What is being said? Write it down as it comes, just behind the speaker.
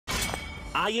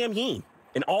I am Yin,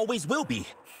 and always will be,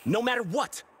 no matter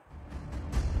what.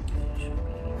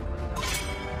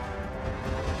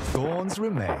 Thorns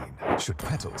remain, should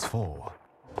petals fall.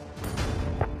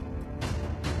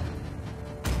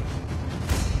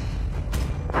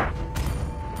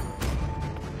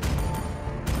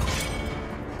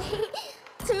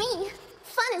 To me,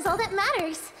 fun is all that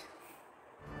matters.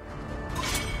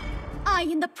 I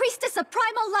am the priestess of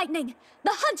primal lightning,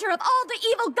 the hunter of all the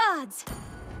evil gods.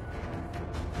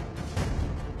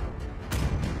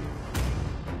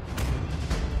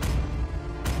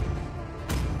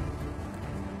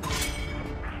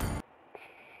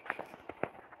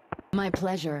 My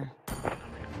pleasure.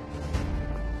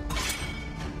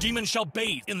 Demons shall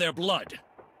bathe in their blood.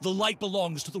 The light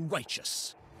belongs to the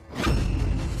righteous.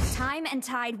 Time and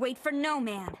tide wait for no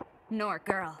man, nor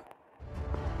girl.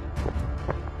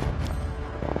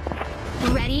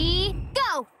 Ready,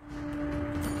 go!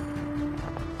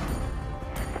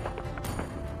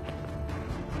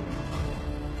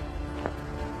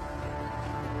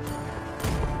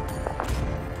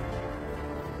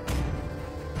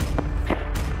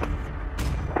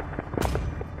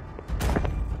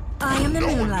 I am the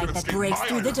moonlight that breaks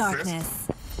through the darkness.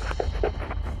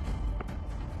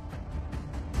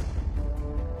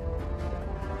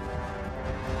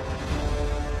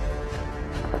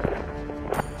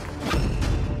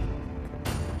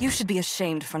 You should be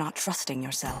ashamed for not trusting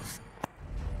yourself.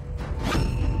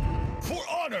 For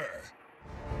honor!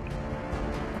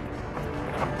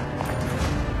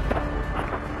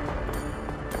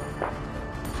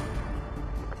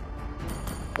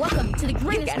 Welcome to the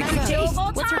greatest magic show of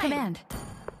all time! What's your command?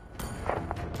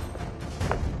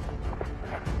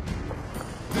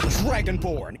 The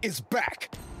Dragonborn is back!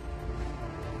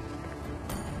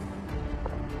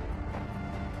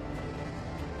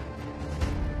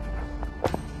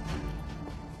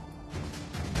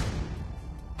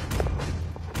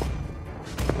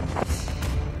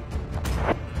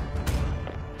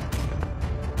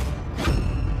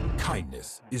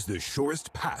 Kindness is the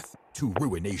surest path to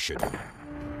ruination.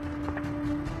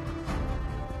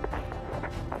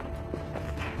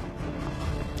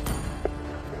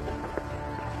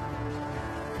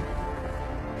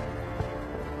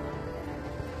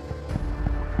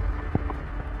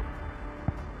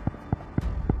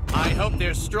 I hope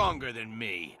they're stronger than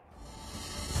me.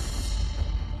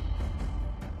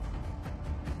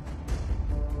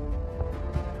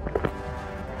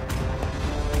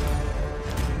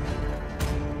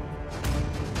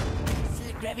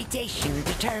 Gravitation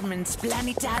determines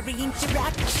planetary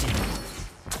interaction.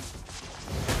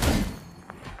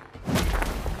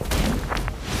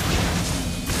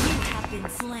 You have been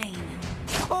slain.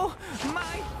 Oh,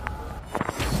 my...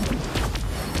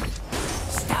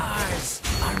 Stars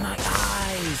are my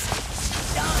eyes.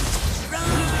 Don't run!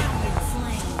 You have been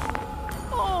slain.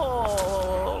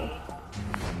 Oh...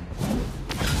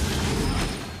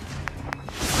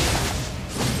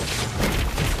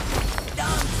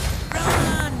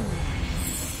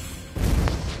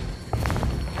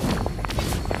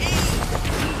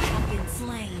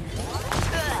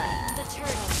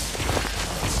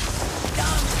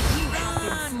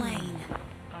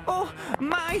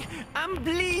 I'm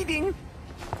bleeding.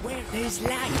 Where there's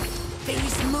life, there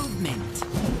is movement.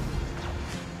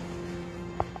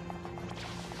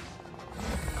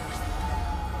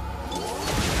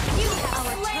 You have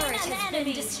slain an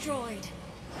enemy destroyed.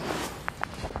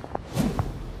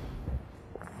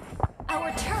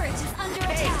 Our turret is under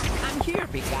attack. I'm here,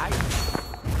 big guy.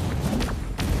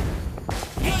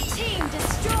 Your team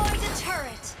destroyed a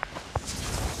turret.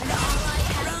 An ally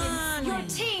has been. Your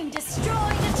team destroyed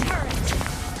a turret.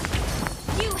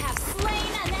 You have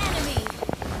slain an enemy!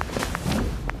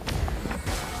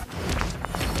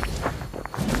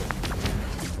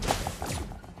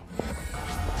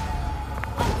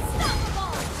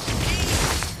 Unstoppable!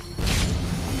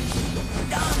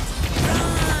 Don't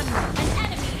run! An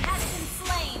enemy has been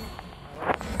slain!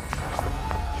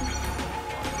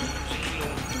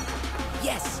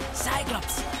 Yes,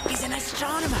 Cyclops is an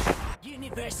astronomer.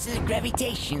 Universal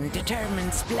gravitation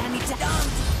determines planetary...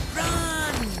 Don't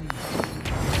run!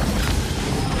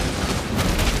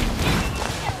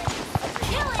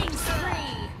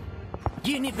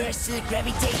 Universal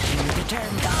gravitation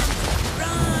determined.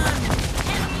 Run!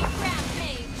 Enemy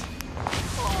rampage!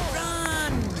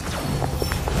 Run!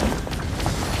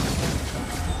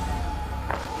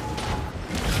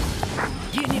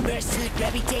 Universal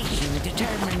gravitation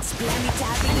determines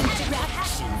planetary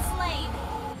interaction. Slain.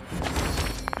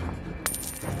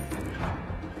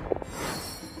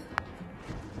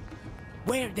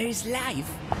 Where there's life,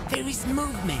 there is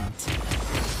movement.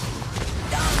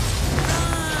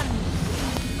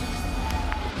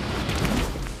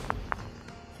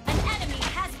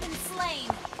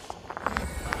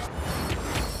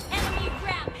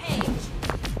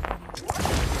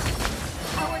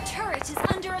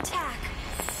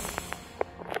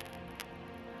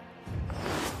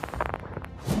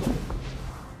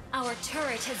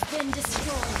 turret has been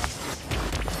destroyed.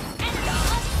 Enemy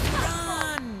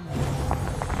unstoppable!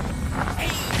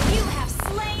 You have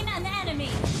slain an enemy!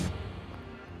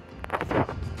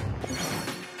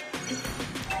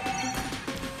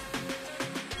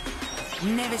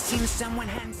 Never seen someone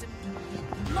handsome.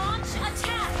 Launch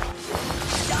attack!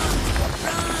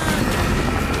 Run!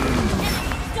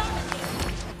 Enemy dominated!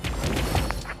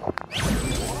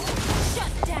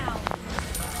 Shut down!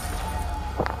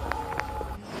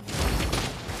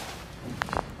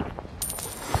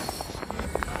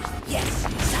 Yes,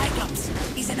 Cyclops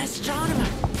is an astronomer.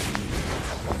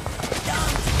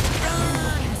 Don't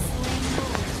run!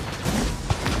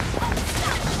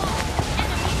 Unstoppable!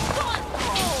 Enemy gone!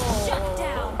 Shut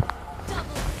down!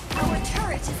 Double! Our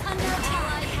turret is under attack!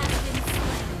 Ally has been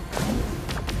slain.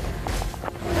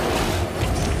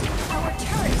 Our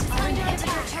turret is under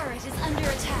attack! Our turret is under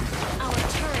attack! Our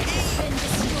turret has been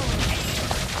destroyed!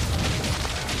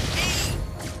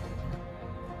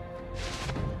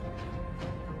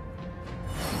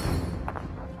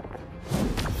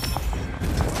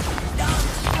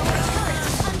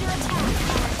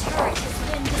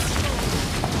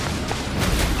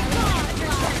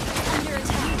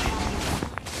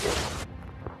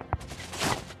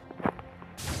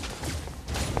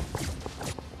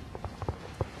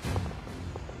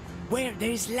 Where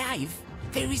there is life,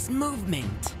 there is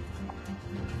movement.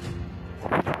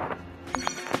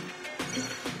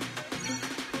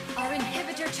 Our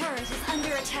inhibitor turret is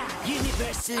under attack.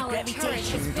 Universal Our turret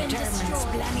gravitation has been determines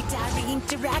destroyed. planetary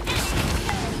interaction.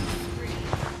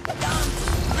 Don't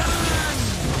run!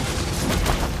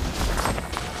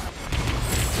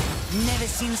 Never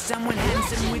seen someone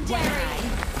handsome with one Legendary! eye.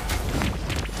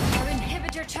 Our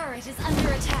inhibitor turret is under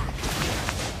attack.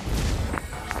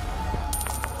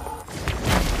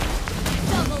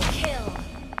 Double kill.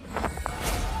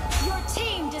 Your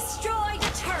team destroyed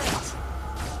a turret.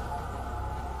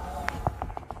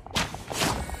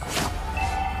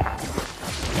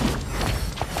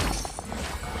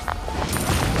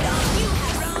 You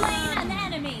have slain an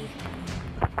enemy.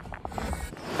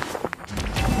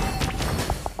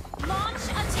 Launch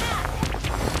attack.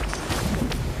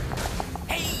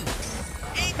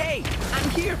 Hey, I'm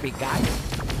here, big guy.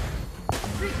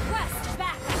 Request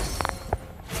backup.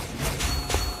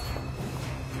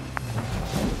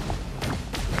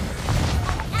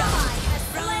 An ally has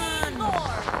slain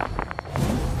Lord.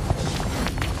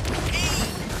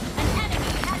 An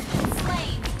enemy has been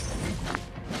slain.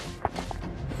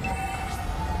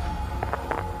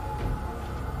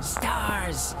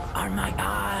 Stars are my An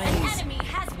eyes. enemy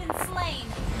has been slain.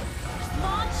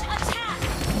 Launch attack.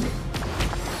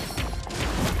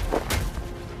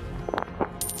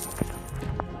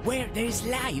 Where there is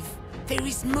life, there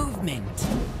is movement.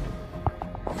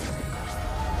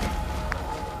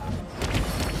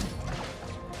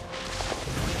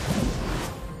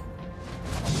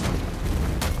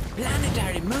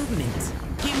 Planetary movement.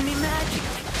 Give me magic.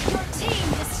 Your team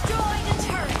destroyed a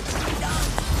turret.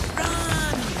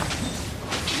 Run!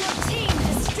 Your team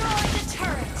destroyed a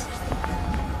turret.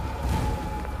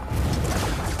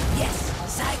 Yes,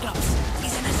 Cyclops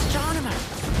is an astronomer.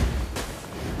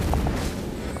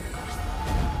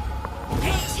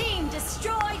 Your team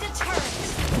destroyed a turret.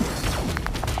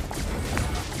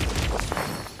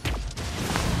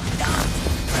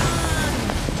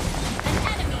 An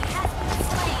enemy has been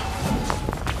slain.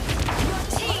 Your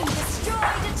team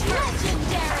destroyed a turret.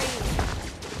 Legendary.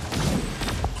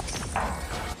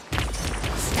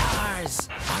 Stars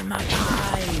are my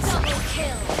eyes. Double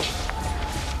kill.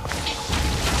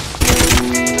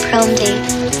 Prom date.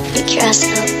 Pick your ass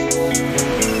up.